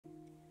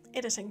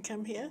Editing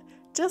Kim here.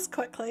 Just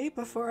quickly,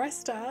 before I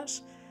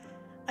start,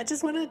 I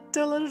just want to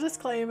do a little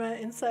disclaimer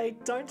and say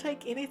don't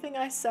take anything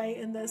I say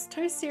in this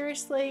too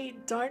seriously.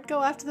 Don't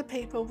go after the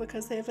people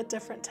because they have a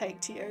different take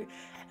to you.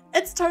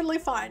 It's totally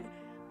fine.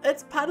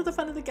 It's part of the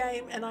fun of the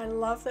game, and I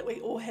love that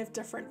we all have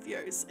different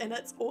views, and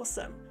it's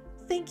awesome.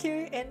 Thank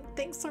you, and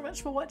thanks so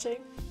much for watching.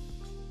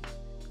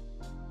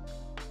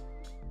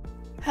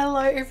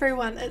 Hello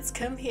everyone, it's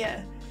Kim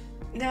here.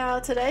 Now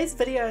today's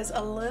video is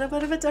a little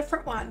bit of a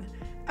different one.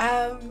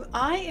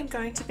 I am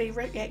going to be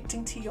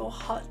reacting to your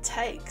hot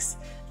takes.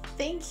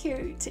 Thank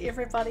you to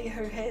everybody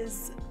who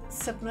has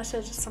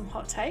submitted some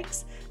hot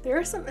takes. There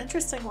are some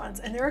interesting ones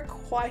and there are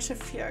quite a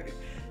few.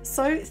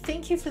 So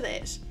thank you for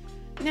that.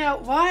 Now,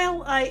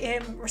 while I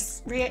am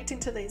reacting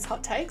to these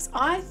hot takes,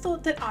 I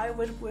thought that I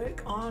would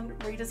work on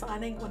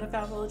redesigning one of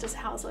our villagers'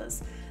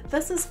 houses.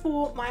 This is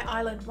for my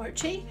island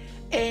Mochi,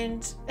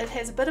 and it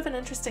has a bit of an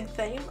interesting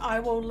theme. I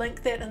will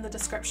link that in the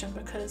description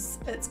because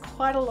it's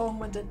quite a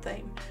long-winded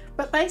theme.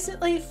 But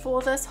basically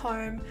for this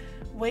home,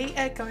 we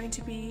are going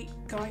to be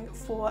going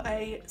for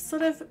a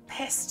sort of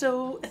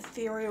pastel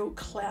ethereal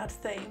cloud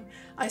theme.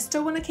 I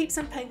still want to keep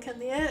some pink in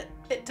there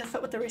to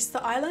fit with the rest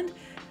of the island,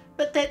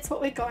 but that's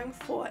what we're going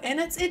for, and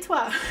it's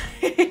Etwa.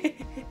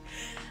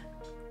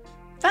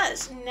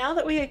 But now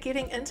that we are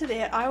getting into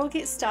there, I will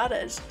get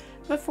started.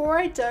 Before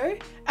I do,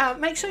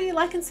 make sure you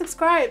like and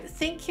subscribe.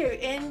 Thank you,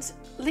 and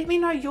let me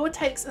know your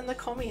takes in the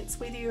comments,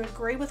 whether you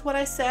agree with what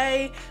I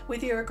say,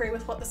 whether you agree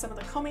with what some of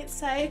the comments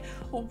say,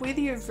 or whether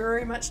you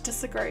very much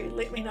disagree.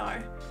 Let me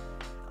know.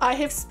 I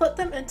have split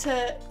them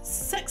into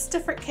 6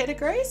 different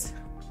categories.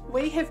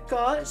 We have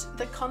got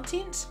the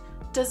content,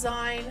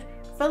 design,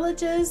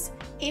 villages,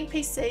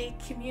 NPC,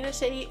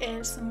 community,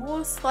 and some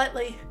more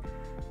slightly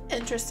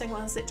interesting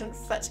ones that didn't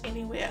fit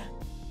anywhere.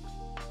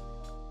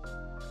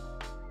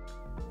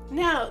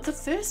 Now, the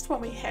first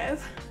one we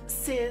have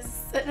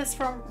says, it is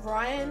from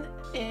Ryan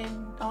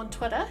on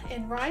Twitter,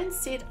 and Ryan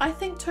said, I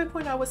think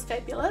 2.0 was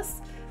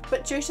fabulous,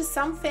 but due to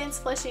some fans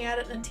flashing out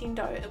at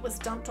Nintendo, it was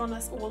dumped on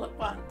us all at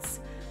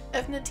once.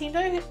 If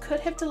Nintendo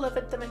could have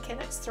delivered the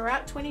mechanics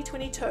throughout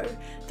 2022,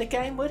 the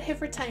game would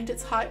have retained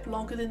its hype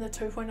longer than the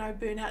 2.0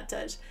 burnout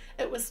did.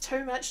 It was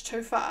too much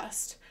too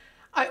fast.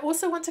 I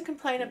also want to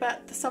complain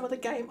about some of the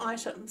game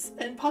items.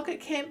 In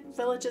Pocket Camp,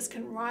 villagers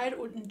can ride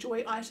or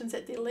enjoy items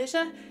at their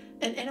leisure.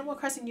 In Animal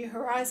Crossing New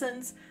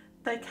Horizons,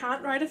 they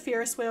can't ride a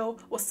Ferris wheel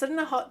or sit in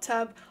a hot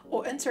tub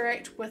or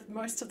interact with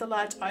most of the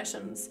large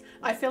items.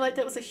 I feel like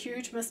that was a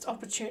huge missed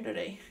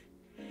opportunity.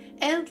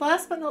 And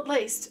last but not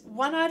least,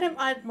 one item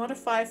I'd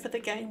modify for the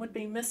game would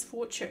be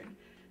misfortune.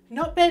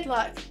 Not bad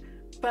luck,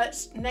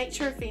 but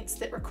nature events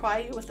that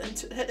require you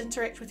to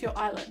interact with your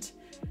island.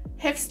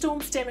 Have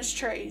storms damage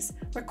trees,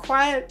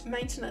 require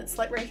maintenance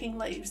like raking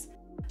leaves.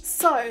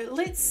 So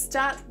let's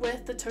start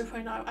with the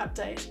 2.0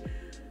 update.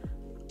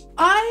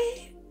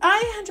 I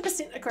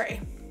 100% agree.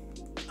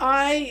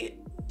 I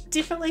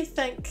definitely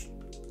think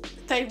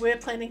they were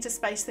planning to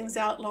space things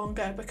out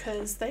longer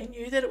because they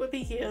knew that it would be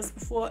years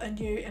before a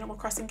new Animal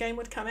Crossing game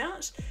would come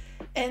out,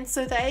 and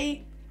so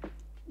they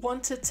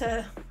wanted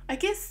to, I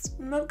guess,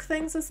 milk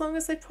things as long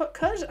as they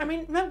could. I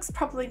mean, milk's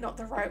probably not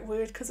the right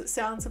word because it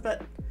sounds a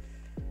bit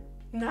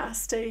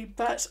nasty,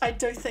 but I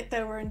do think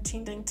they were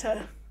intending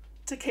to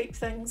keep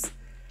things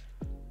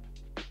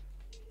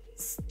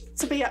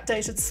to be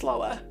updated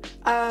slower.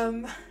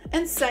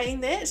 In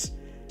saying that,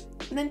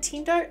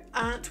 Nintendo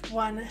aren't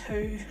one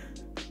who,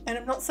 and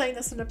I'm not saying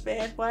this in a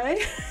bad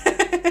way,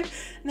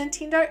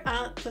 Nintendo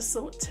aren't the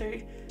sort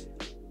to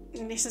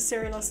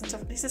necessarily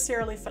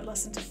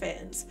listen to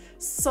fans.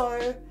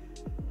 So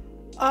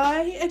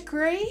I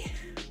agree,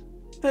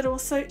 but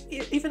also,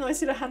 even though I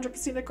said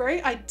 100%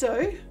 agree, I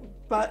do,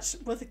 but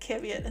with a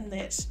caveat in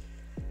that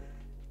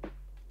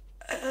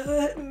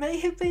it may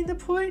have been the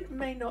point,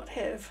 may not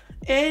have.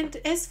 And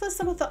as for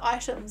some of the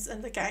items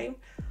in the game,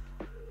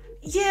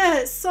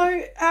 yeah,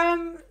 so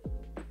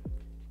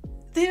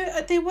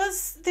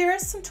there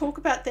is some talk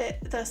about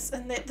this,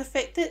 and that the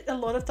fact that a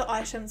lot of the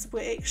items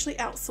were actually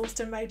outsourced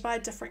and made by a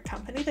different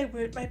company. They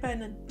weren't made by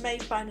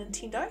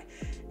Nintendo,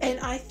 and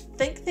I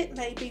think that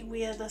may be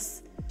where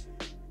this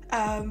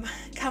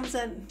comes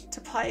in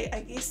to play.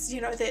 I guess, you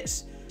know,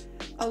 that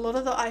a lot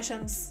of the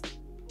items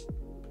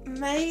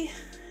may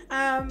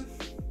have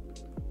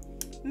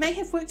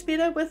worked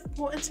better with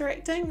more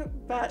interacting,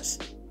 but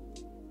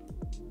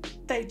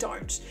they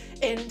don't,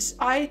 and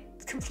I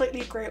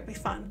completely agree it'd be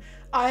fun.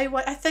 I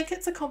think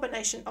it's a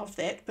combination of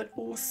that, but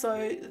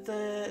also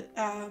the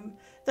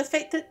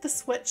fact that the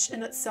Switch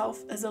in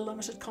itself is a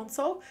limited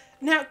console.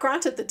 Now,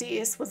 granted, the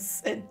DS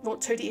was,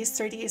 2DS,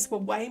 3DS were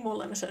way more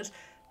limited,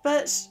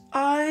 but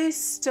I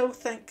still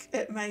think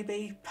it may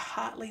be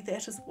partly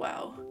that as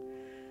well.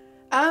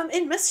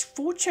 And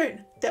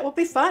misfortune, that would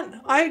be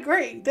fun. I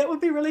agree, that would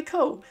be really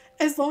cool,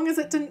 as long as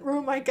it didn't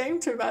ruin my game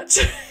too much.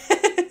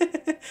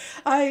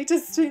 I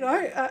just, you know,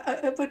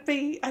 it would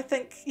be, I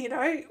think, you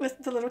know, with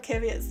the little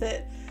caveats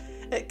that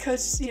it could,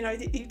 you know,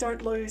 that you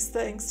don't lose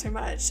things too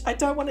much. I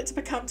don't want it to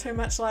become too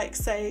much like,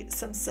 say,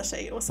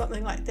 SimCity or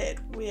something like that,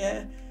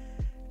 where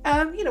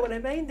You know what I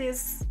mean?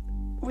 There's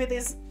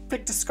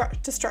big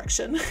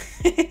destruction.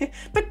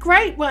 But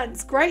great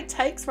ones, great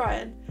takes,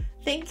 Ryan.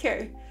 Thank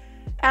you.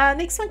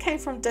 Next one came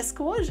from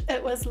Discord.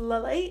 It was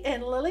Lily,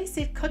 and Lily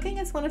said cooking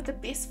is one of the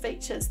best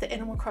features that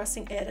Animal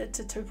Crossing added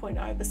to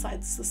 2.0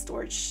 besides the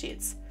storage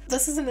sheds.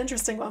 This is an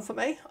interesting one for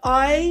me.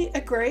 I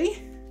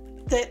agree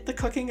that the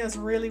cooking is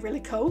really, really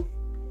cool.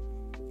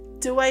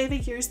 Do I ever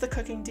use the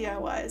cooking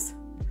DIYs?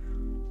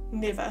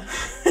 Never.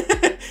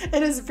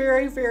 It is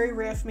very, very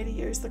rare for me to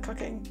use the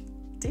cooking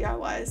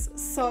DIYs.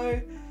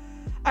 So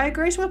I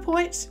agree to a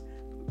point,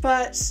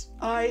 but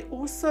I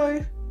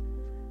also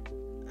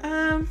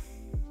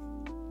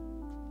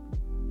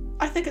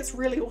I think it's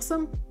really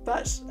awesome,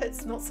 but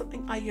it's not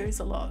something I use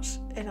a lot,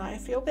 and I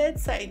feel bad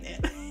saying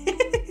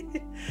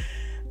that.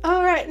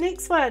 Alright,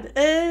 next one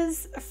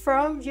is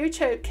from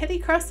YouTube. Kitty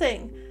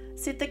Crossing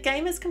said the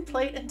game is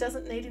complete and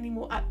doesn't need any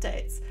more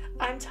updates.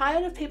 I'm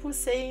tired of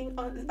seeing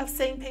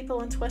people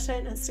on Twitter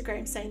and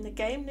Instagram saying the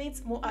game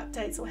needs more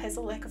updates or has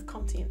a lack of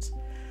content.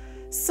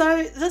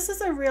 So this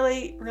is a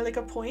really, really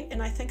good point,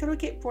 and I think it'll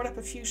get brought up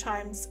a few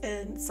times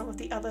in some of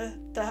the other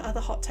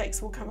hot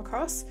takes we'll come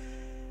across.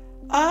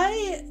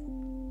 I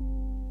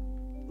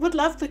would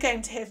love the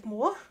game to have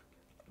more,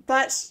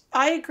 but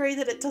I agree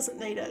that it doesn't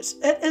need it.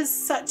 It is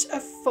such a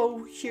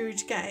full,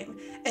 huge game,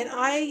 and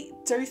I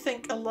do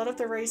think a lot of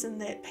the reason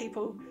that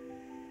people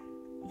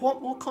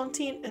want more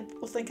content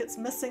or think it's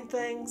missing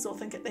things or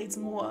think it needs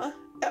more,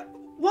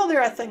 while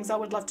there are things I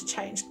would love to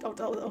change,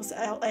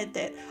 I'll add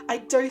that, I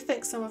do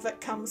think some of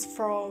it comes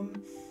from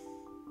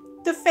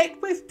the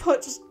fact we've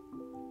put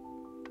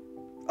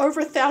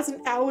over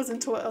 1,000 hours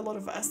into it, a lot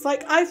of us.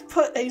 Like, I've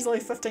put easily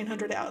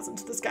 1,500 hours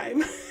into this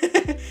game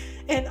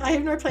and I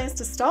have no plans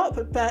to stop,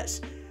 but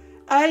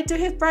I do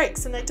have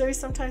breaks and I do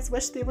sometimes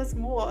wish there was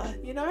more,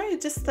 you know,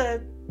 if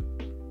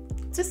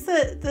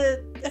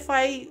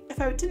I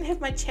didn't have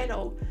my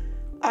channel,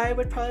 I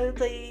would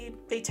probably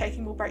be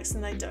taking more breaks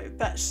than I do,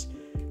 but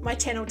my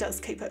channel does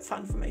keep it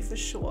fun for me for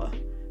sure.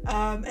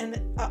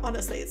 And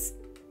honestly, it's,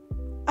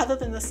 other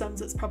than The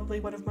Sims, it's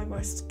probably one of my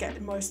most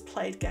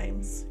played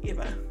games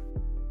ever.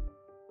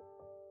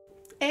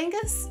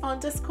 Angus on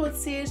Discord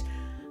said,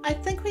 I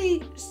think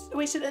we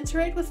should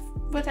interact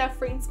with our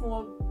friends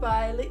more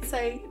by, let's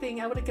say, being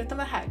able to give them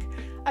a hug.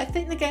 I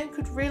think the game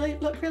could really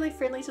look really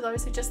friendly to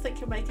those who just think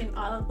you're making an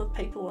island with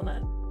people on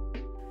it.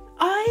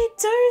 I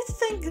do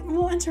think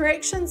more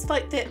interactions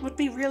like that would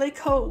be really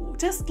cool.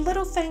 Just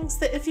little things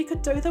that if you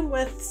could do them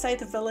with, say,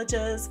 the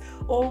villagers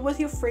or with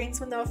your friends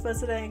when they were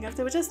visiting, if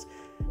they were just,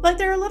 like,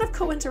 there are a lot of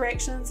cool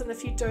interactions, and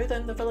if you do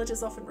them, the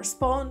villagers often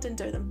respond and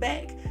do them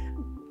back.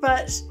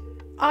 But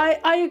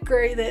I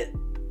agree that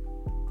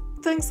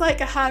things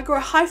like a hug or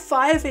a high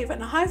five,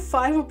 even a high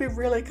five would be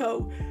really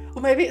cool.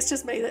 Or maybe it's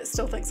just me that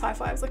still thinks high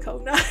fives are cool.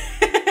 No.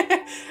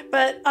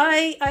 But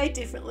I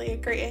definitely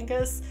agree,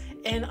 Angus,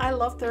 and I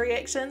love the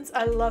reactions.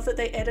 I love that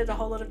they added a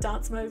whole lot of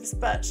dance moves,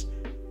 but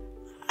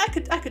I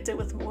could do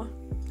with more.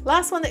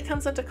 Last one that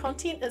comes under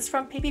content is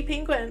from Peppy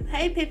Penguin.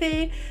 Hey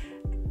Peppy,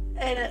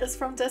 and it is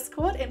from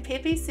Discord, and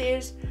Peppy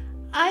said,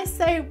 I'd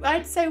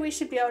say we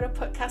should be able to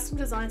put custom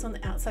designs on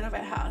the outside of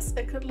our house.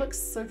 It could look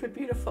super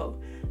beautiful.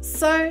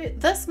 So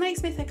this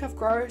makes me think of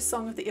Grow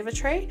Song of the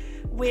Evertree,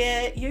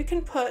 where you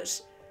can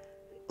put,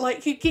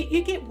 like, you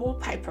get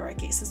wallpaper, I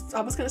guess.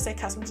 I was going to say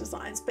custom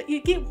designs, but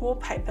you get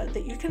wallpaper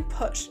that you can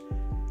put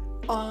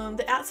on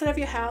the outside of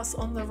your house,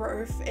 on the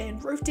roof,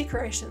 and roof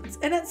decorations,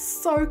 and it's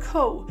so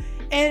cool.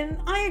 And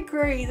I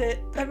agree that,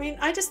 I mean,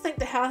 I just think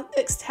the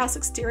house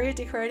exterior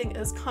decorating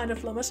is kind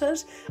of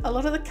limited. A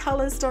lot of the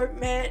colours don't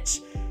match,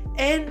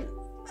 and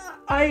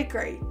I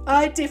agree.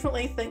 I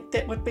definitely think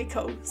that would be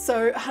cool.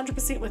 So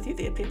 100% with you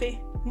there,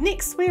 Peppy.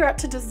 Next, we're up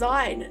to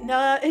design.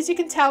 Now, as you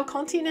can tell,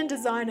 content and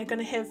design are going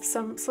to have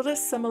some sort of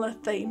similar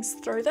themes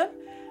through them.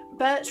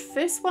 But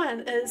first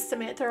one is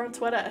Samantha on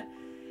Twitter.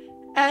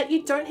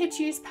 You don't have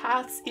to use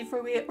paths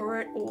everywhere or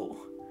at all.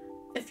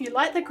 If you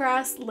like the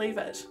grass, leave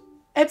it.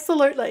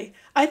 Absolutely.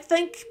 I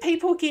think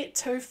people get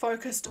too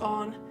focused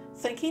on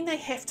thinking they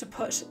have to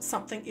put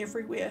something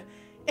everywhere,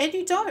 and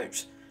you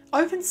don't.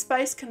 Open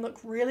space can look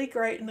really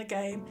great in the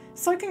game.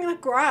 So can the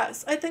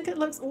grass. I think it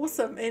looks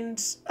awesome,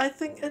 and I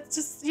think it's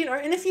just, you know,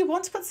 and if you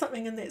want to put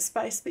something in that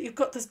space but you've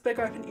got this big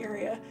open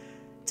area,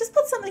 just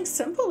put something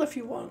simple if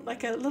you want,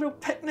 like a little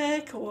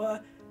picnic or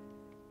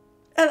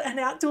an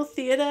outdoor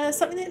theatre,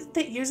 something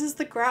that uses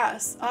the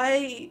grass.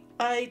 I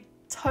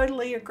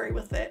totally agree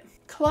with that.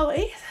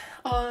 Chloe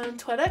on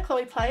Twitter,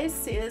 Chloe Plays,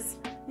 says,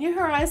 New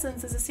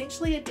Horizons is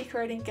essentially a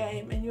decorating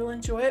game, and you'll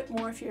enjoy it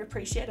more if you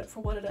appreciate it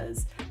for what it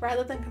is,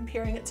 rather than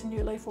comparing it to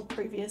New Leaf or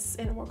previous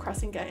Animal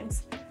Crossing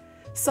games.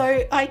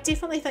 So I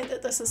definitely think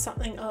that this is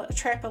something, a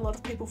trap a lot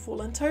of people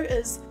fall into,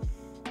 is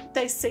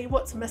they see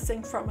what's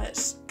missing from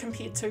it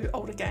compared to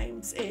older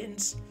games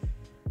and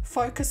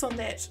focus on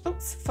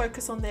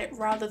that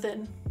rather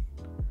than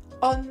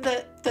on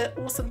the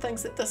awesome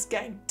things that this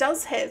game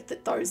does have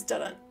that those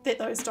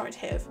don't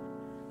have.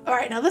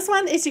 Alright, now this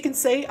one, as you can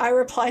see, I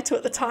replied to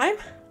at the time.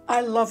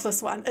 I love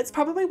this one. It's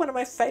probably one of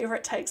my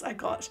favourite takes I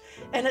got,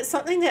 and it's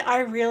something that I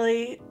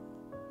really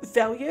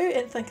value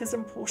and think is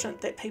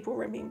important that people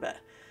remember.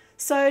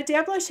 So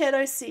Diablo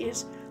Shadow said,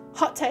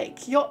 hot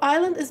take, your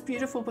island is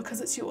beautiful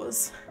because it's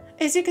yours.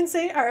 As you can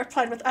see, I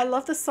replied with, I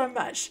love this so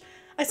much.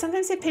 I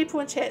sometimes hear people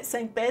in chat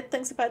saying bad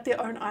things about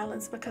their own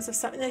islands because of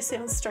something they see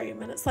on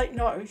stream, and it's like,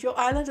 no, your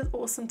island is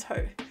awesome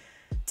too.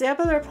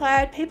 Diablo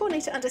replied, people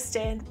need to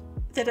understand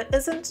that it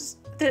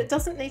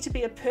doesn't need to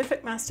be a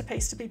perfect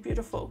masterpiece to be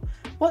beautiful.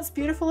 What's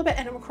beautiful about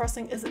Animal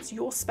Crossing is it's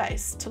your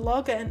space to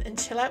log in and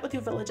chill out with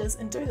your villagers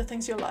and do the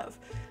things you love.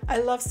 I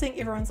love seeing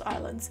everyone's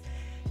islands.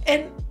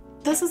 And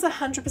this is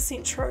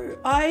 100% true.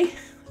 I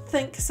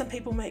think some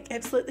people make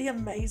absolutely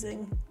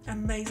amazing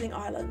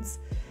islands,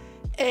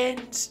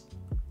 and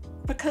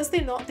because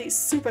they're not these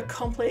super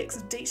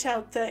complex,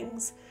 detailed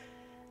things,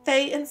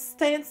 they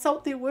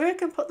insult their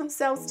work and put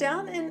themselves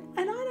down, and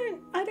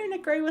I don't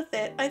agree with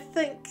that. I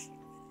think,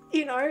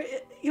 you know,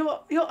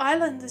 your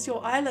island is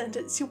your island.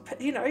 It's your,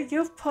 you know,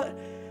 you've put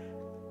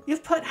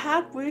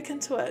hard work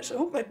into it.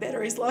 Oh, my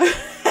battery's low.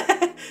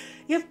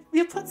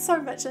 You've put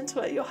so much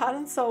into it, your heart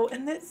and soul,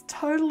 and that's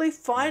totally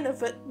fine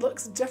if it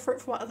looks different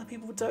from what other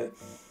people do.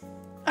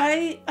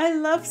 I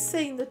love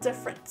seeing the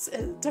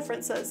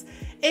differences,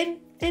 and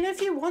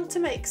if you want to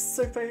make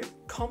super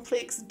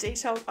complex,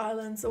 detailed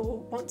islands or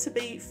want to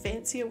be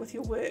fancier with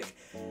your work,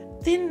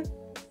 then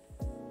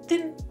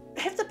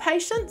have the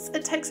patience.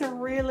 It takes a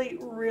really,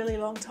 really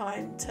long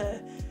time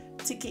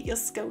to get your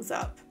skills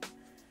up.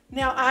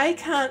 Now, I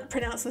can't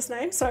pronounce this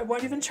name, so I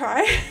won't even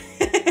try.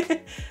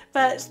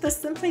 But the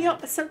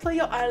simpler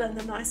your island,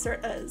 the nicer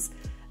it is.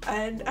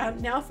 And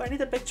now if only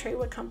the big tree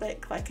would come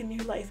back like a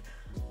new leaf.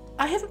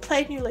 I haven't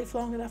played New Leaf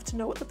long enough to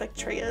know what the big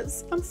tree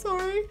is. I'm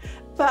sorry.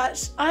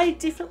 But I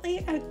definitely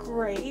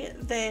agree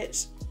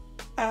that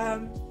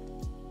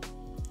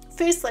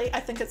firstly, I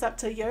think it's up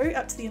to you,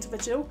 up to the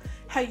individual.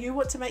 How you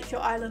want to make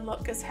your island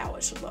look is how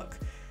it should look.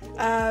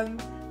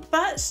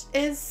 But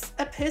as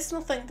a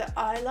personal thing that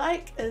I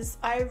like is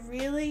I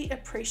really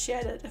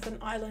appreciate it if an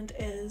island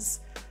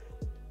is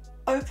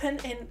open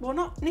and, well,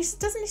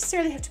 doesn't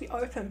necessarily have to be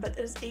open, but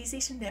is easy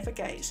to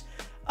navigate.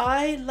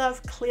 I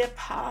love clear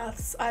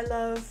paths. I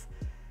love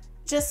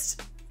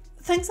just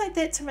things like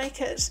that to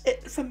make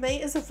it for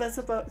me as a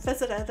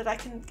visitor that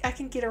I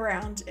can get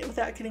around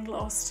without getting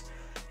lost.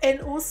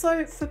 And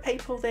also for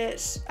people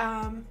that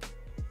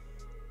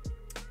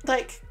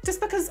like,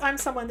 just because I'm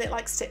someone that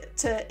likes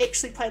to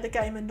actually play the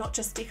game and not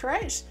just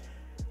decorate,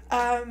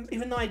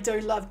 even though I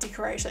do love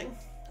decorating,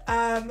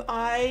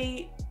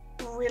 I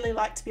really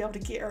like to be able to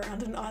get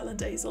around an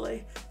island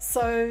easily.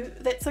 So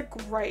that's a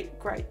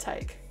great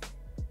take.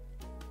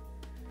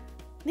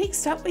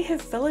 Next up we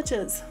have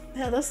villages.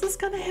 Now this is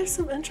going to have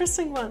some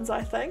interesting ones,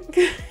 I think,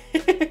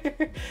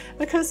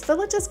 because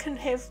villages can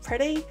have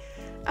pretty,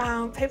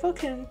 people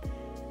can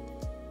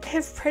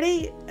have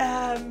pretty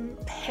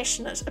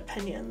passionate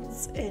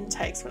opinions and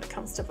takes when it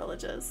comes to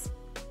villages.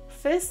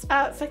 First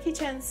up,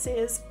 Vicky-chan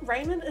says,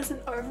 Raymond is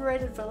an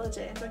overrated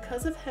villager, and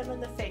because of him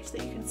and the fact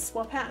that you can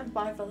swap out and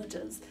buy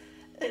villages,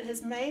 it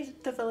has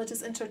made the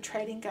villages into a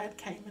trading card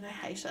game, and I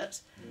hate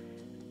it.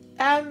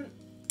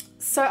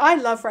 So I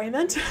love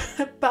Raymond,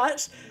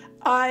 but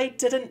I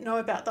didn't know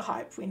about the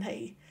hype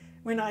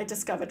when I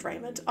discovered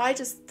Raymond. I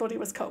just thought he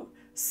was cool.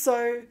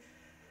 So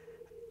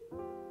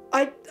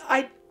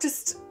I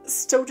just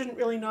still didn't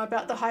really know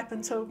about the hype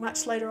until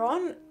much later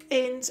on,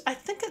 and I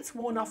think it's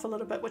worn off a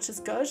little bit, which is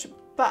good,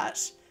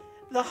 but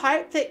the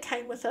hype that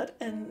came with it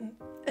in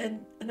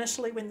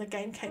initially when the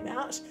game came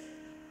out,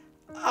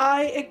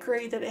 I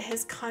agree that it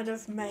has kind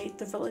of made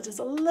the villages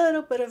a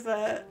little bit of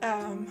a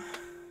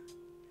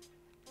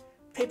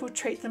people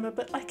treat them a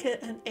bit like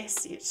an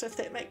asset, if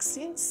that makes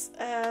sense.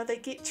 They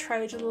get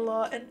traded a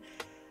lot,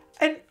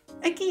 and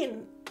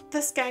again,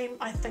 this game,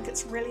 I think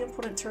it's really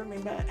important to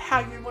remember how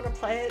you want to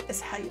play it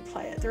is how you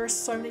play it. There are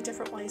so many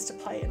different ways to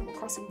play Animal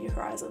Crossing New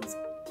Horizons.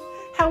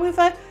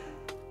 However,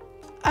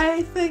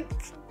 I think,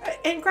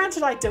 and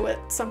granted I do it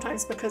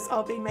sometimes because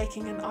I'll be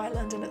making an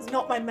island and it's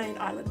not my main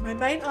island. My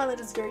main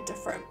island is very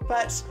different,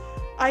 but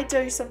I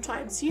do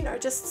sometimes, you know,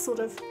 just sort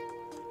of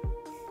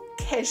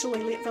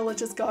casually let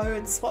villagers go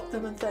and swap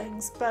them and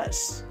things, but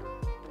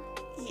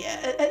yeah,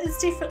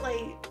 it's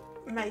definitely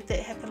made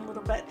that happen a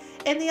little bit.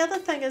 And the other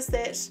thing is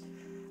that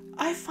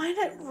I find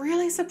it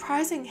really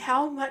surprising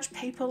how much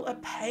people are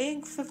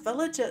paying for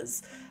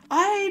villages.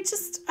 I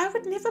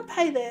would never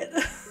pay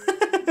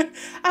that.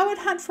 I would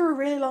hunt for a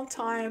really long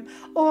time,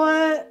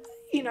 or,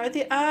 you know,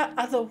 there are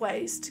other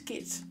ways to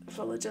get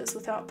villages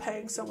without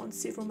paying someone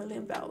several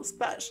million bells,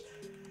 but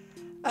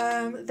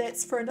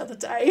that's for another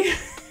day.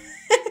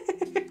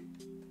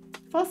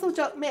 Fossil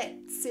Jock Matt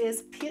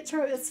says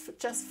Pietro is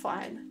just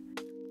fine.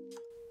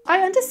 I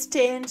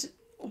understand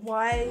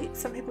why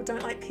some people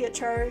don't like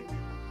Pietro.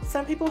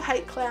 Some people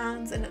hate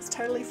clowns and it's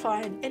totally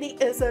fine, and he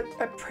is a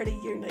pretty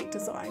unique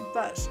design,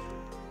 but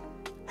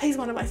he's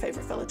one of my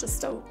favourite villagers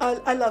still.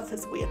 I love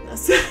his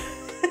weirdness.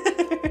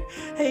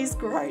 He's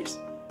great.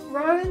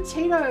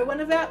 Roandcheetoh,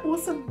 one of our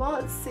awesome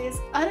mods, says,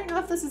 I don't know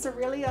if this is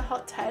really a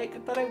hot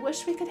take, but I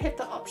wish we could have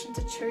the option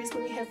to choose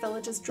when we have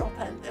villagers drop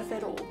in, if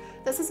at all.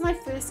 This is my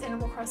first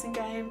Animal Crossing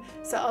game,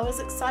 so I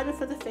was excited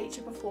for the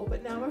feature before,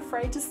 but now I'm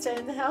afraid to stay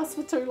in the house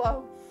for too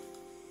long.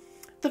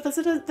 The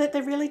visitors,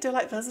 they really do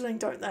like visiting,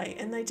 don't they?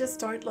 And they just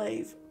don't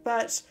leave.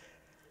 But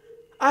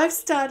I've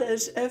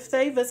started, if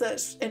they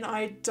visit and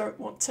I don't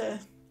want to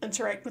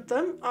interact with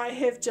them, I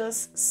have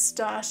just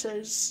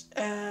started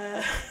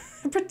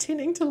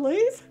pretending to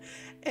leave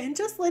and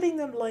just letting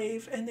them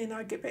leave, and then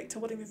I get back to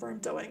whatever I'm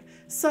doing.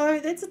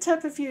 So that's a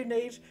tip if you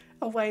need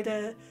a way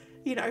to,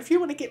 you know, if you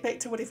want to get back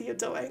to whatever you're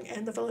doing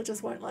and the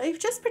villagers won't leave,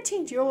 just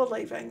pretend you're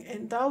leaving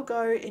and they'll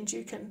go and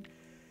you can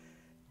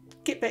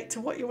get back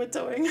to what you were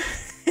doing.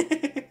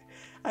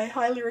 I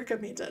highly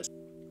recommend it.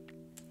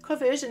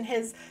 Conversion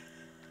has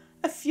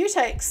a few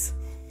takes.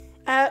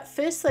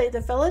 Firstly, the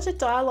villager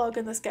dialogue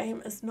in this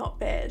game is not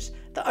bad.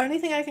 The only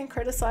thing I can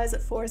criticise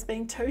it for is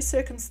being too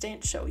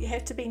circumstantial. You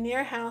have to be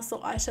near a house or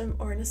item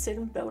or in a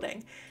certain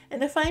building.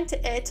 And if I am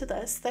to add to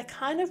this, they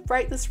kind of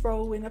break this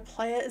rule when a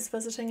player is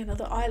visiting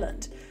another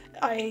island.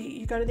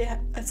 You go to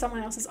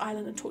someone else's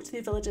island and talk to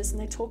their villagers,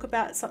 and they talk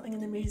about something in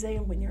the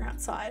museum when you're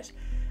outside.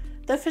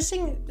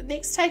 The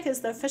next take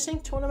is the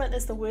fishing tournament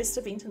is the worst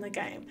event in the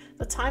game.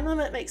 The time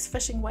limit makes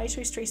fishing way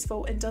too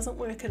stressful and doesn't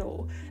work at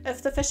all.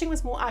 If the fishing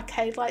was more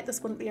arcade-like,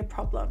 this wouldn't be a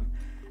problem.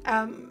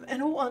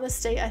 In all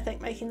honesty, I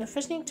think making the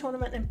fishing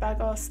tournament in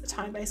Bugos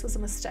time base was a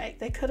mistake.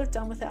 They could have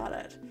done without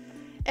it.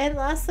 And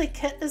lastly,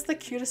 Kit is the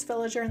cutest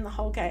villager in the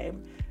whole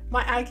game.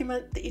 My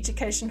argument, the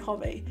education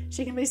hobby.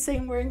 She can be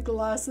seen wearing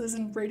glasses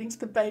and reading to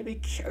the baby.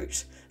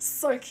 Cute.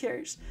 So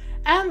cute.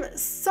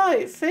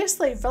 So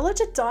firstly,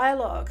 villager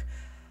dialogue.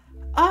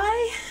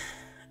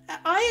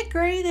 I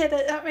agree that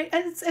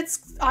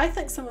I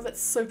think some of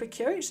it's super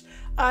cute.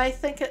 I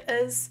think it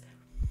is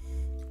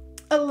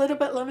a little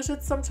bit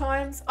limited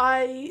sometimes.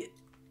 I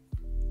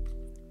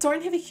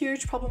don't have a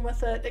huge problem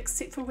with it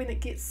except for when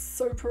it gets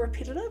super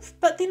repetitive.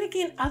 But then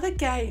again, other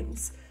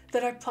games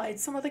that I've played,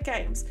 some other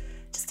games,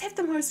 just have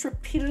the most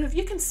repetitive.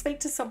 You can speak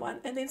to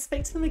someone and then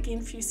speak to them again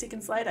a few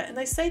seconds later and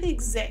they say the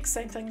exact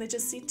same thing they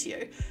just said to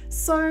you.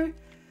 So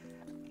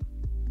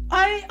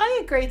I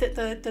agree that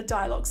the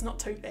dialogue's not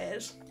too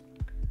bad.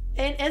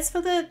 And as for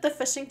the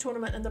fishing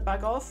tournament and the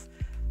bug off,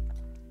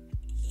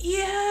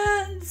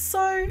 yeah,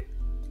 so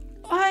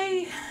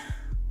I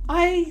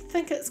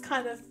think it's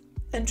kind of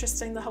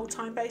interesting, the whole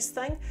time-based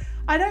thing.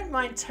 I don't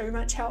mind too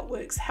much how it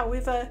works.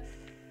 However,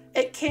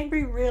 it can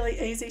be really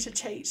easy to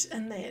cheat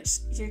in that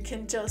you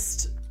can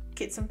just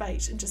get some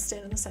bait and just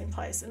stand in the same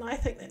place. And I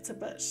think that's a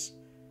bit...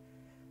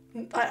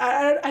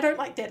 I don't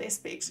like that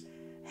aspect.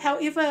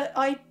 However,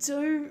 I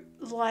do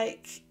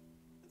like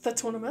the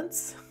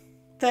tournaments.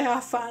 They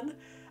are fun.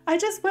 I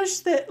just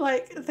wish that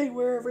they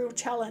were a real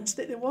challenge,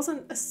 that there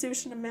wasn't a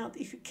certain amount that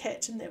you could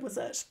catch and that was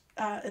it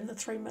in the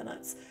 3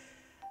 minutes.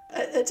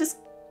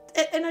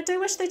 And I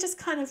do wish they just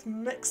kind of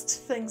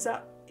mixed things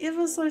up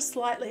ever so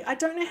slightly. I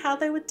don't know how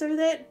they would do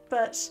that,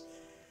 but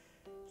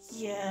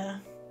yeah.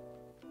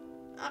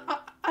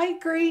 I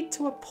agree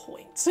to a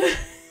point.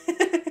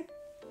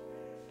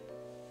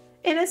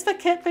 And as for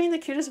Kit being the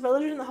cutest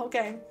villager in the whole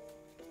game,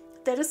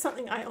 that is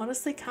something I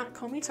honestly can't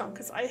comment on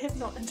because I have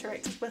not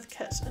interacted with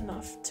Kit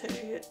enough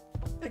to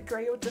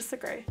agree or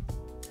disagree.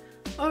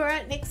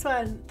 Alright, next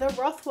one. The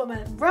Roth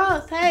woman.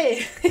 Roth,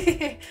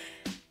 hey!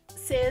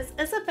 Says,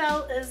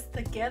 Isabel is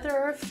the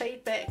gatherer of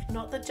feedback,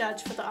 not the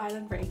judge for the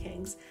island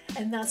rankings,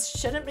 and thus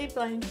shouldn't be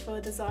blamed for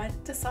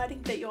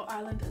deciding that your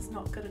island is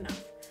not good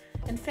enough.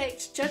 In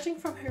fact, judging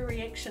from her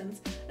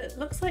reactions, it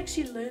looks like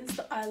she learns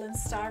the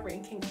island's star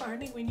ranking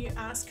only when you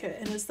ask her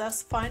and is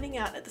thus finding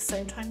out at the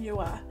same time you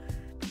are.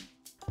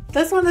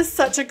 This one is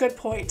such a good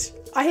point.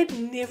 I had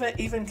never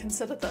even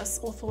considered this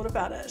or thought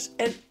about it,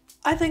 and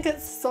I think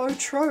it's so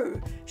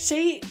true.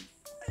 She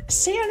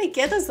only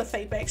gathers the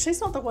feedback.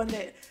 She's not the one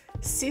that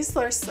says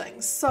those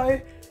things.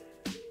 So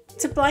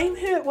to blame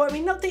her, well, I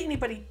mean, not that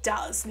anybody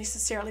does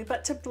necessarily,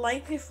 but to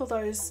blame her for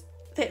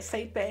that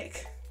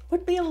feedback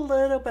would be a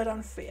little bit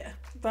unfair.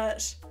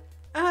 But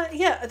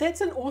yeah,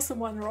 that's an awesome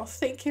one, Roth.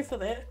 Thank you for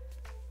that.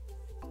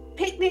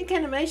 Picnic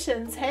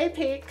Animations, hey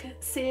Peck,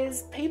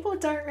 says people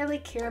don't really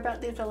care about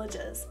their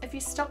villagers. If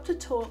you stop to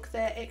talk,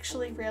 they're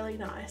actually really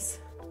nice.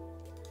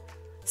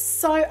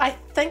 So I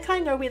think I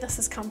know where this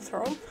has come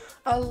from.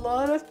 A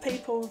lot of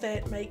people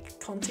that make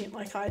content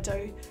like I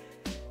do,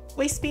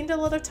 we spend a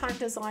lot of time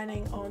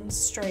designing on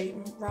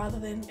stream rather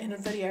than in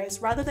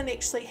videos, rather than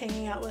actually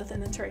hanging out with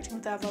and interacting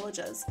with our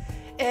villagers.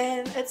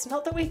 And it's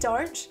not that we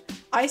don't.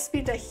 I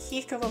spend a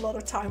heck of a lot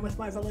of time with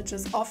my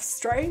villagers off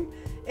stream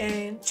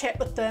and chat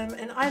with them,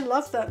 and I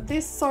love them.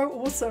 They're so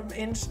awesome,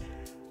 and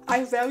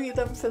I value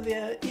them for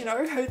their, you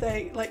know, who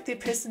they, like, their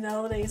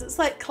personalities. It's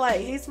like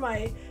Clay. He's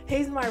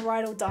my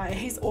ride or die.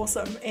 He's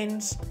awesome,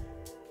 and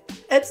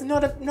it's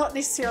not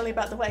necessarily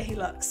about the way he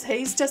looks.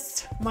 He's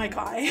just my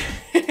guy.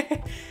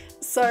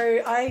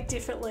 So I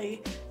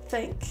definitely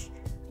think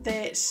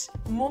that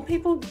more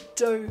people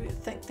do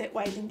think that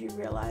way than you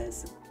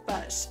realise,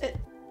 but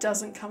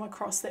doesn't come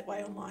across that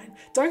way online.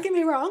 Don't get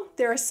me wrong,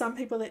 there are some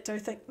people that do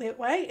think that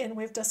way, and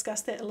we've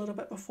discussed that a little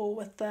bit before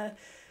with the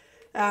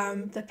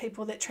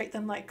people that treat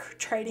them like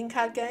trading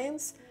card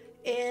games.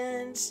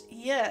 And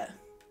yeah,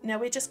 now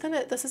we're just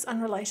gonna, this is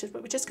unrelated,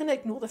 but we're just gonna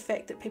ignore the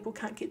fact that people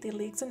can't get their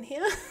legs in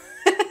here.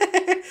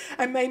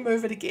 I may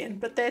move it again,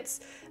 but that's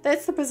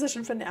the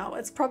position for now.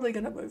 It's probably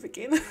gonna move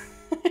again.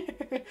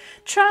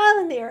 Trial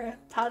and error,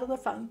 part of the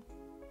fun.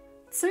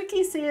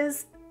 Suki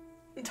says,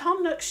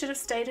 Tom Nook should have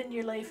stayed in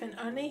New Leaf and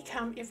only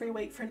come every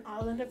week for an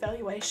island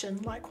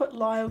evaluation, like what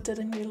Lyle did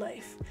in New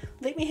Leaf.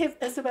 Let me have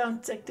Isabel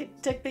and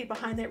Digby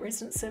behind that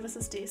resident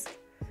services desk.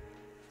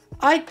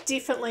 I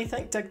definitely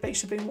think Digby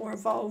should be more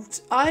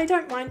involved. I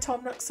don't mind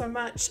Tom Nook so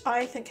much.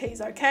 I think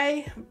he's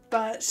okay,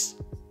 but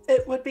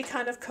it would be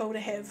kind of cool to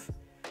have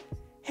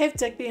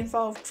Digby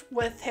involved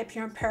with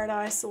Happier in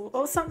Paradise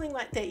or something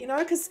like that, you know,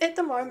 because at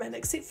the moment,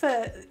 except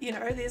for, you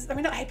know, there's, I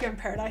mean, not Happier in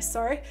Paradise,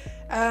 sorry,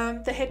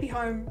 the Happy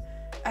Home,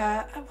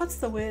 what's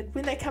the word,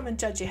 when they come and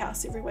judge your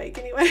house every week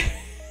anyway.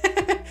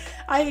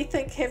 I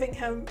think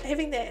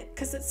having that,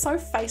 because it's so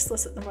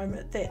faceless at the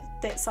moment,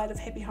 that side of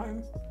Happy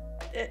Home,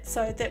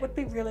 so that would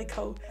be really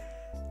cool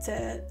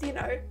to, you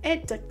know,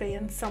 add Digby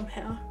in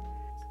somehow.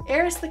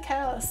 Eris the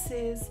Chaos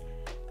says,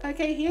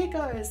 okay, here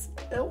goes.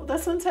 Oh,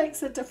 this one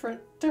takes a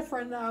different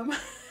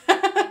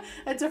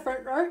a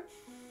different route.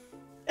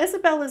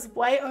 Isabel is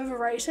way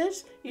overrated.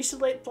 You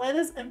should let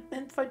Blathers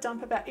info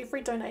dump about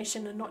every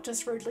donation and not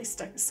just rudely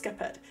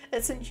skip it.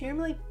 It's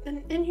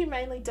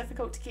inhumanely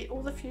difficult to get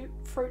all the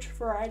fruit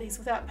varieties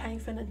without paying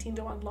for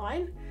Nintendo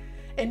Online,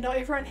 and not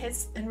everyone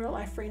has in real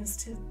life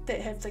friends that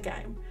have the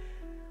game.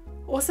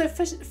 Also,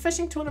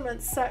 fishing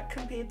tournaments suck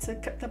compared to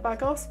the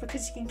bug offs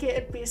because you can get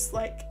at best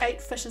like 8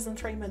 fishes in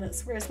 3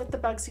 minutes, whereas with the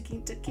bugs you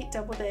can get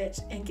double that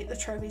and get the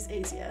trophies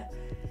easier.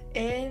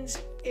 And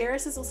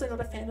Eris is also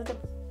not a fan of the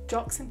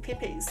Jocks and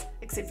Peppies,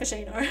 except for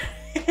Shino.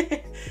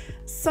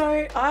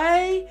 So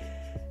I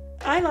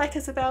like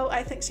Isabel.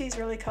 I think she's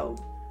really cool.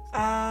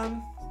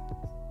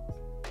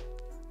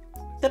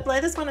 The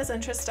Blathers one is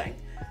interesting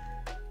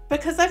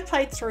because I've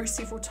played through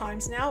several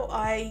times now.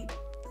 I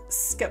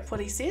skip what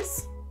he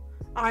says.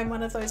 I'm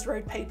one of those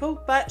rude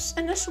people, but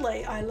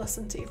initially I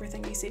listened to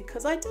everything he said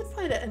because I did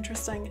find it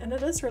interesting and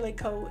it is really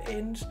cool,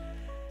 and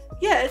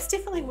yeah, it's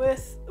definitely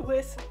worth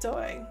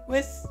listening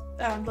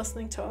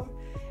to him.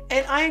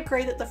 And I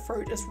agree that the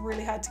fruit is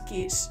really hard to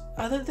get.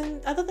 Other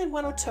than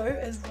 1 or 2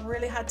 is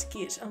really hard to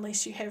get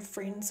unless you have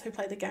friends who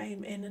play the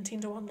game and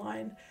Nintendo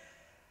Online,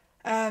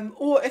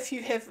 or if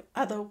you have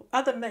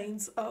other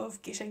means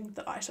of getting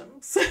the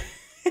items.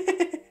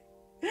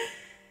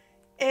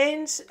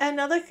 And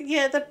another,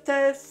 yeah,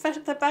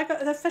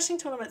 the fishing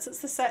tournaments,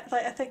 it's the same,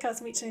 like I think I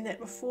was mentioning that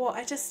before.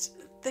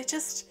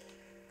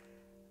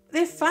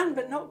 They're fun,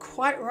 but not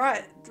quite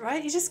right?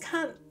 You just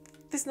can't,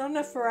 there's not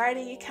enough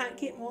variety, you can't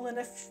get more than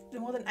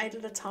 8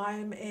 at a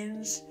time,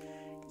 and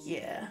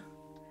yeah.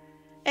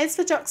 As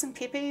for Jocks and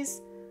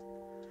Peppies,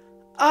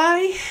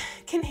 I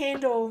can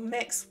handle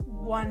max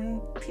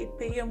 1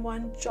 Peppy and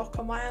 1 Jock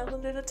on my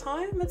island at a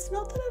time. It's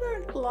not that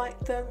I don't like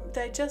them,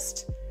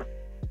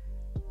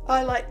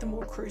 I like the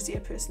more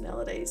cruisier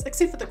personalities,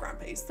 except for the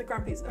Grumpies. The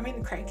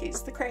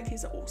Crankies. The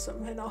Crankies are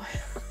awesome, and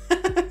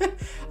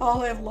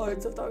I'll have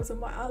loads of those on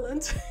my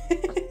island.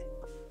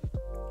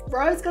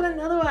 Rose got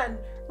another one.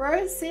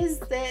 Rose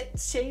says that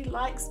she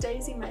likes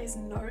Daisy May's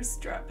nose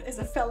drip as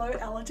a fellow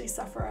allergy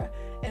sufferer,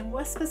 and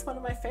Wisp is one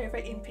of my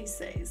favourite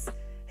NPCs.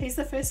 He's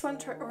the first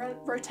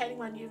rotating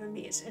one you ever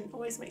met, and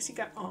always makes you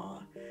go,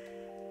 "Aw."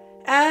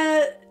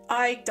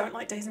 I don't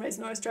like Daisy May's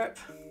nose drip.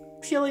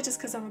 Purely just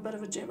because I'm a bit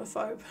of a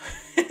germaphobe.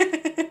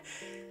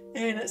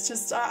 And it's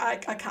just, I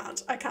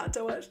can't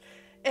do it.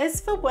 As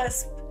for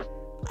Wisp,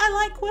 I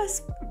like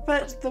Wisp,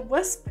 but the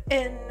Wisp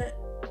in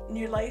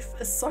New Leaf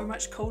is so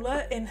much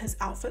cooler, and his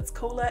outfit's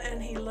cooler,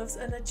 and he lives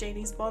in a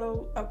genie's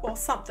bottle, or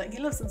something. He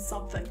lives in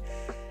something.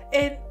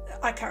 And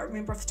I can't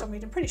remember off the top of my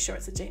head, I'm pretty sure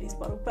it's a genie's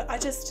bottle, but I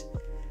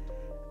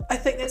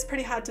think that's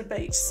pretty hard to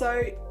beat.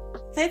 So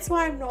that's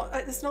why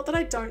it's not that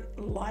I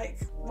don't like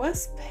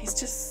Wisp, he's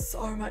just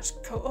so much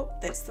cool. Oh,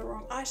 that's the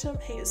wrong item.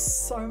 He is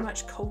so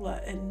much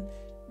cooler in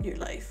New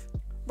Leaf.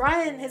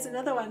 Ryan has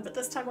another one, but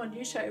this time on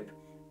YouTube.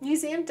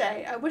 Museum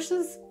Day. I wish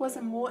this was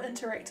a more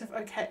interactive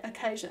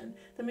occasion.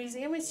 The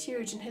museum is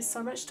huge and has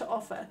so much to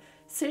offer.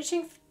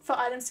 Searching for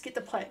items to get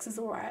the plaques is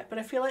alright, but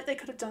I feel like they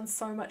could have done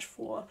so much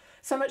more,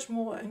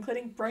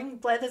 including bring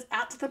Blathers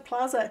out to the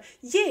plaza.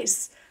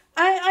 Yes!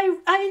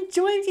 I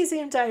enjoy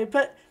Museum Day,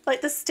 but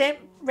like the stamp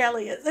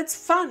rally, it's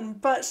fun,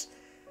 but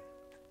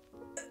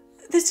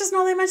there's just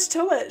not that much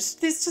to it.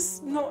 There's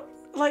just not,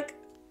 like,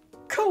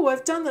 cool,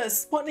 I've done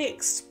this, what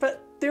next?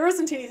 But there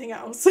isn't anything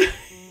else.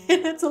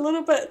 And it's a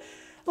little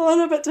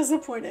bit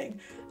disappointing.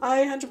 I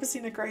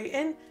 100% agree.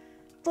 And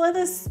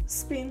Blathers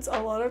spends a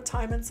lot of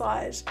time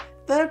inside.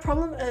 The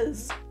problem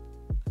is,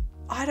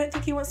 I don't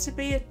think he wants to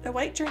be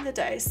awake during the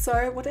day,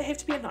 so would it have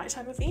to be a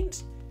nighttime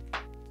event?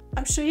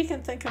 I'm sure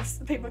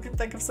people can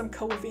think of some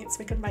cool events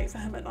we could make for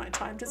him at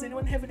nighttime. Does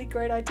anyone have any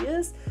great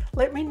ideas?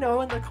 Let me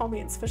know in the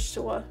comments for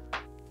sure.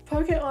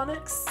 Poke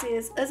Onyx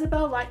says,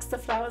 Isabel likes the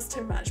flowers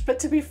too much, but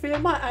to be fair,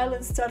 my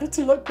island started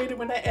to look better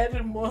when I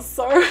added more,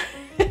 so...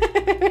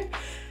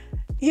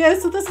 Yeah,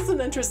 so this is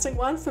an interesting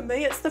one. For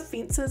me, it's the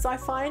fences I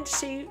find.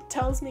 She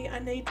tells me I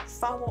need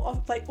far more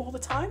of, like, all the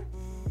time.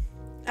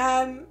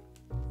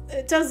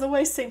 It does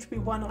always seem to be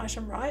one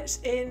item, right?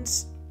 And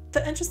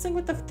the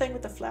interesting thing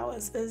with the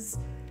flowers is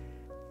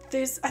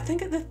I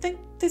think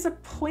there's a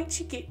point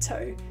you get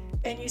to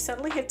and you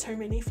suddenly have too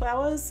many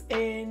flowers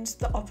and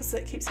the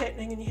opposite keeps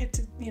happening and you have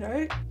to, you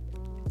know,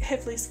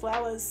 have less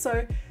flowers.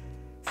 So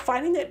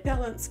finding that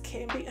balance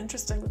can be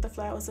interesting with the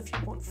flowers if you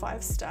want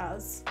 5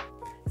 stars.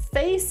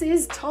 Faye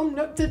says Tom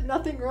Nook did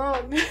nothing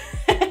wrong.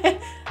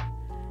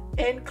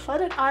 And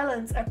cluttered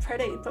islands are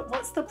pretty, but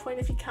what's the point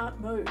if you can't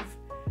move?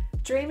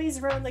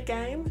 Dreamies ruin the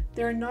game.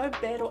 There are no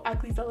bad or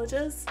ugly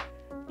villages.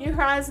 New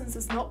Horizons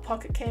is not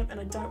Pocket Camp and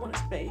I don't want it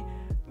to be.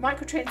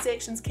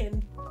 Microtransactions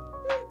can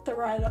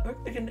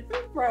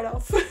write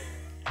off.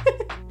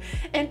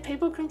 And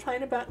people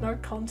complain about no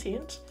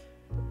content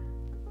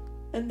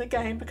in the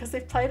game because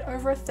they've played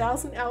over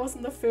 1,000 hours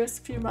in the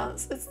first few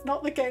months. It's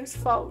not the game's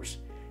fault.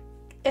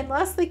 And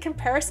lastly,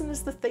 comparison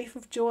is the thief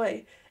of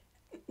joy.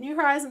 New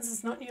Horizons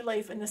is not New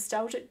Leaf and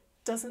nostalgia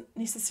doesn't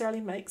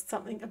necessarily make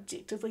something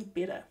objectively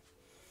better.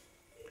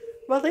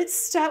 Well, let's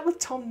start with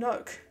Tom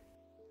Nook.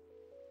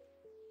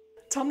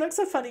 Tom Nook's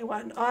a funny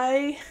one.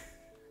 I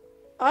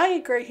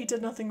agree he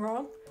did nothing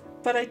wrong,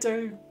 but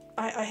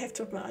I have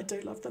to admit I do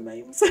love the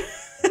memes.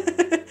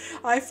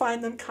 I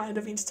find them kind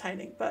of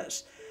entertaining,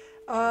 but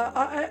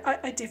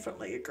I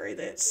definitely agree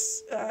that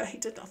he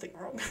did nothing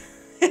wrong,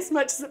 as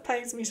much as it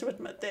pains me to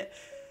admit that.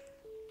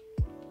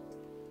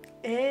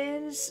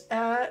 And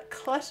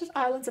cluttered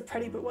islands are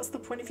pretty, but what's the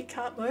point if you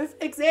can't move?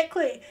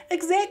 Exactly.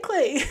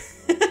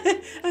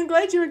 I'm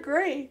glad you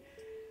agree.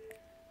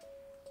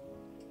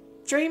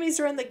 Dreamies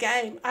are in the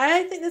game.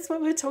 I think that's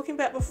what we were talking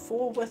about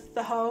before with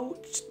the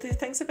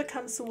things have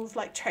become sort of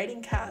like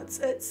trading cards.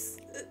 It's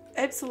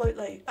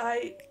absolutely,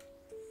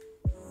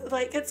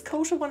 it's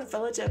cool to want a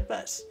villager,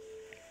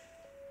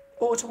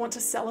 or to want to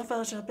sell a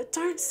villager, but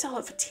don't sell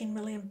it for 10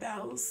 million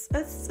bells.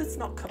 It's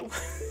not cool.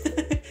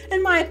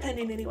 In my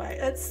opinion anyway.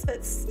 It's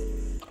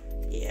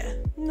yeah,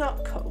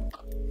 not cool.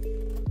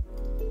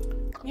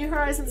 New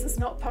Horizons is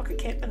not Pocket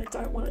Camp and I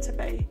don't want it to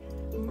be.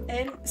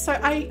 And so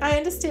I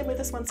understand where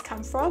this one's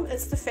come from.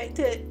 It's the fact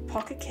that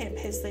Pocket Camp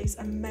has these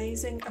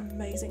amazing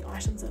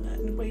items in it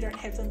and we don't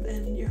have them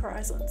in New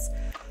Horizons.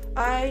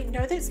 I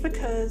know that's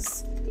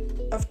because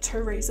of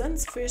 2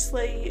 reasons.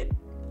 Firstly,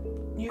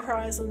 New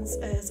Horizons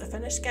is a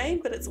finished game,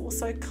 but it's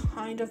also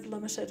kind of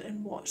limited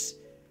in what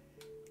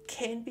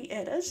can be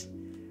added.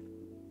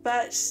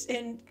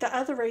 And the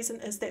other reason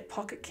is that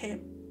Pocket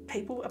Camp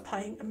people are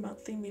paying a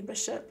monthly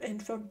membership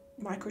and for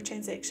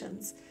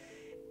microtransactions.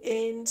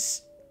 And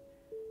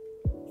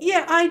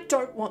yeah, I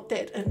don't want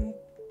that in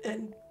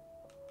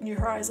New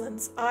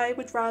Horizons. I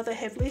would rather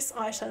have less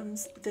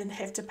items than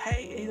have to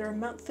pay either a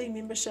monthly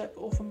membership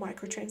or for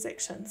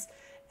microtransactions.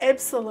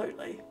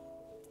 Absolutely.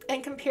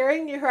 And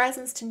comparing New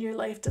Horizons to New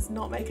Leaf does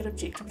not make it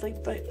objectively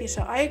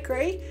better. I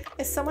agree.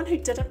 As someone who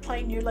didn't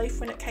play New Leaf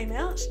when it came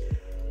out,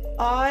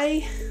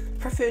 I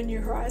prefer New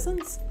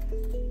Horizons.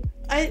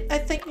 I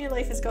think New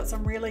Leaf has got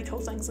some really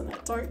cool things in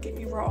it, don't get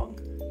me wrong,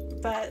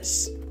 but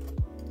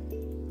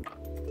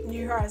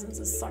New Horizons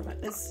is so much,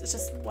 it's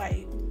just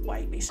way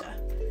better.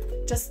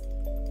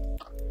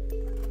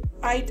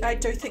 I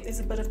do think there's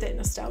a bit of that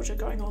nostalgia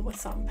going on with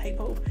some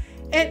people,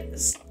 and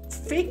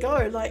fair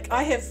go, like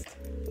I have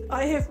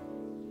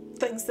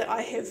things that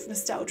I have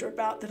nostalgia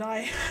about that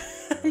I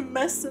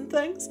miss and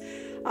things.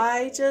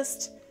 I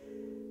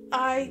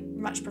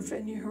much prefer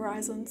New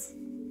Horizons.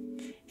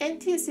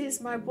 Anthea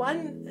says my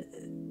one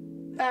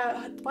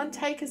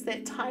take is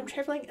that time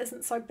traveling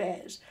isn't so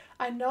bad.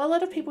 I know a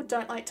lot of people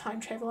don't like time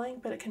traveling,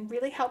 but it can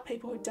really help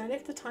people who don't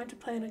have the time to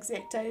plan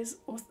exact days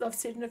of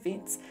certain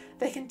events.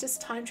 They can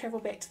just time travel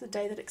back to the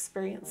day to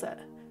experience it.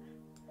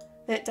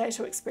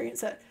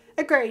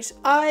 Agreed.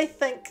 I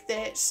think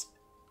that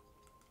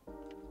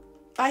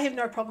I have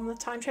no problem with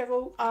time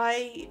travel.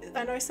 I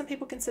know some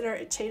people consider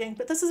it cheating,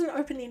 but this is an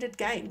open-ended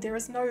game. There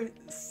is no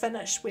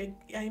finish we're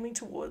aiming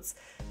towards.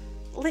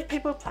 Let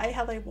people play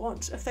how they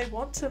want. If they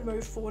want to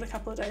move forward a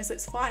couple of days,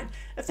 that's fine.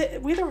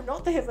 Whether or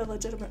not they have a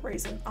legitimate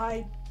reason,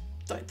 I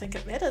don't think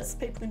it matters.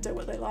 People can do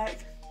what they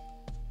like.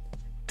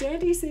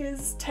 Dandy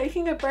says,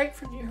 taking a break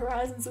from New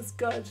Horizons is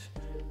good,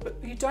 but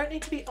you don't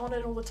need to be on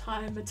it all the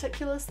time,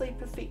 meticulously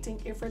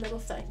perfecting every little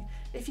thing.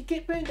 If you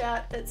get burned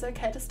out, it's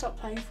okay to stop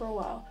playing for a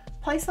while.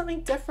 Play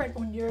something different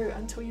or new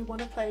until you want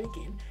to play it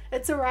again.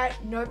 It's alright,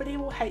 nobody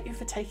will hate you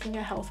for taking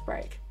a health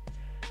break.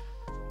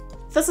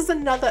 This is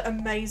another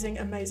amazing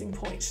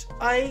point.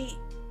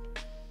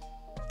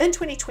 In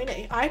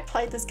 2020, I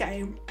played this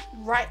game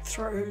right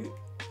through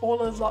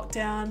all of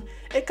lockdown.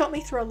 It got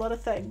me through a lot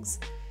of things.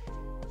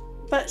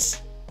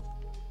 But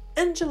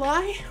in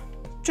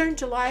June,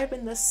 July,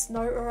 when the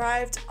snow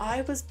arrived,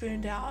 I was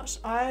burned out.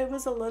 I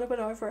was a little bit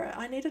over it.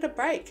 I needed a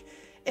break.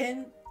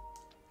 And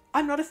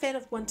I'm not a fan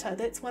of winter.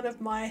 That's one of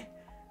my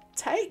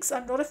takes.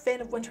 I'm not a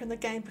fan of winter in the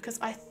game because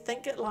I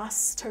think it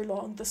lasts too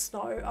long, the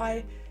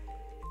snow.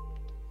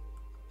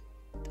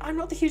 I'm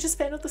not the hugest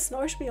fan of the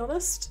snow, to be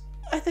honest.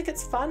 I think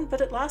it's fun, but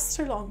it lasts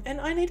too long,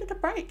 and I needed a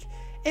break.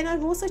 And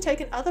I've also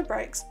taken other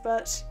breaks,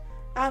 but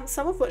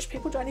some of which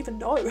people don't even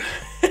know.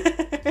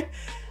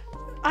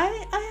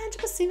 I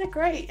 100%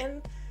 agree,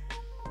 and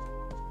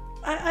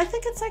I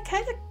think it's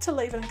okay to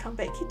leave it and come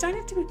back. You don't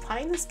have to be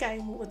playing this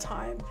game all the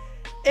time.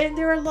 And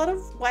there are a lot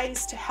of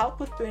ways to help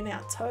with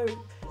burnout too.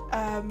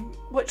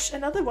 Which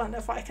another one,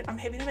 I'm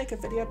happy to make a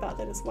video about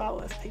that as well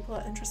if people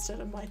are interested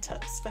in my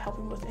tips for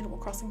helping with Animal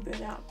Crossing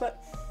burnout.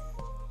 But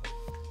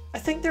I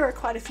think there are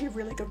quite a few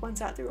really good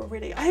ones out there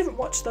already. I haven't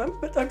watched them,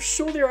 but I'm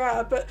sure there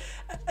are. But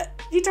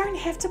you don't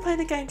have to play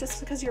the game just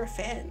because you're a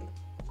fan.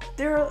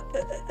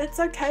 It's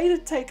okay to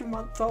take a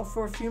month off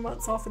or a few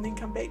months off and then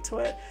come back to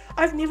it.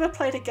 I've never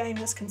played a game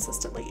this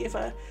consistently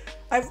ever.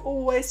 I've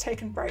always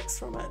taken breaks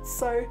from it.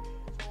 So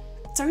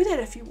do that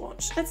if you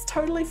want. It's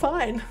totally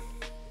fine.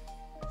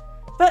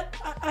 But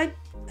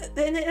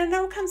it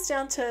all comes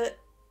down to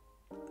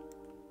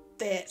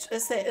that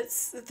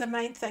it's the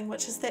main thing,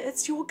 which is that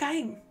it's your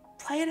game.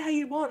 Play it how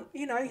you want.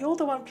 You know, you're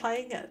the one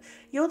playing it.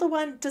 You're the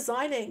one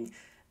designing.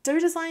 Do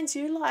designs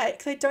you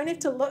like. They don't have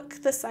to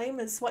look the same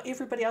as what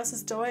everybody else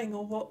is doing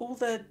or what all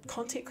the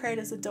content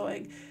creators are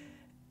doing.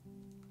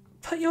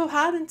 Put your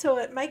heart into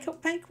it. Make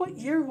what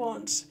you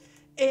want,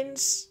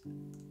 and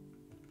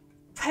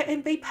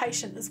be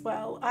patient as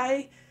well.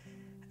 I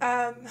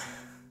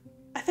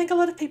think a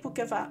lot of people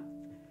give up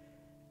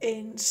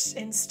and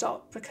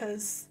stop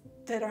because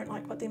they don't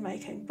like what they're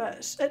making,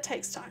 but it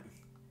takes time.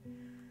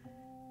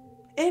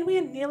 And we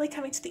are nearly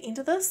coming to the end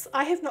of this.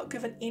 I have not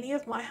given any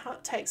of my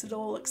hot takes at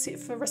all except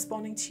for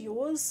responding to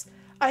yours.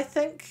 I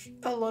think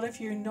a lot of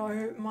you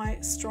know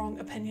my strong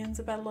opinions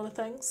about a lot of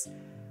things.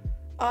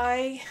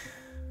 As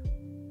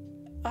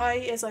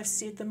I've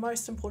said, the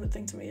most important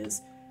thing to me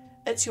is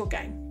it's your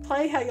game.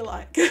 Play how you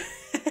like.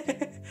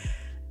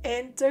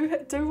 And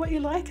do what you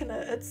like in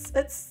it.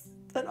 It's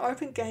an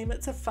open game,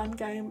 it's a fun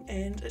game,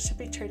 and it should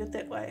be treated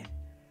that way.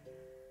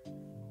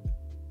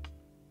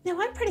 Now,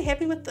 I'm pretty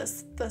happy with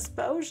this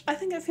build. I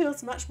think it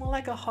feels much more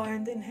like a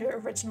home than her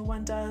original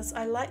one does.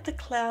 I like the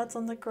clouds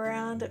on the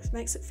ground. It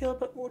makes it feel a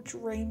bit more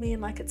dreamy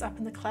and like it's up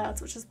in the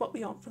clouds, which is what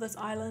we want for this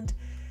island.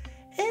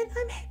 And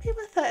I'm happy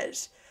with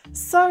it.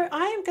 So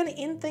I am going to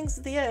end things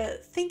there.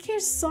 Thank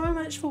you so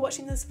much for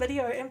watching this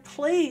video, and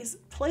please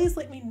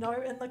let me know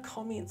in the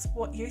comments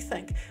what you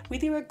think.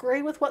 Whether you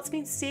agree with what's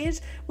been said,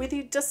 whether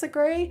you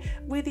disagree,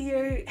 whether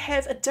you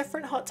have a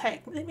different hot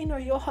take. Let me know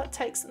your hot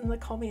takes in the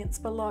comments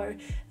below.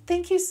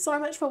 Thank you so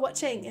much for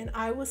watching, and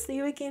I will see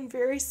you again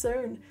very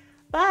soon.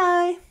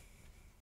 Bye!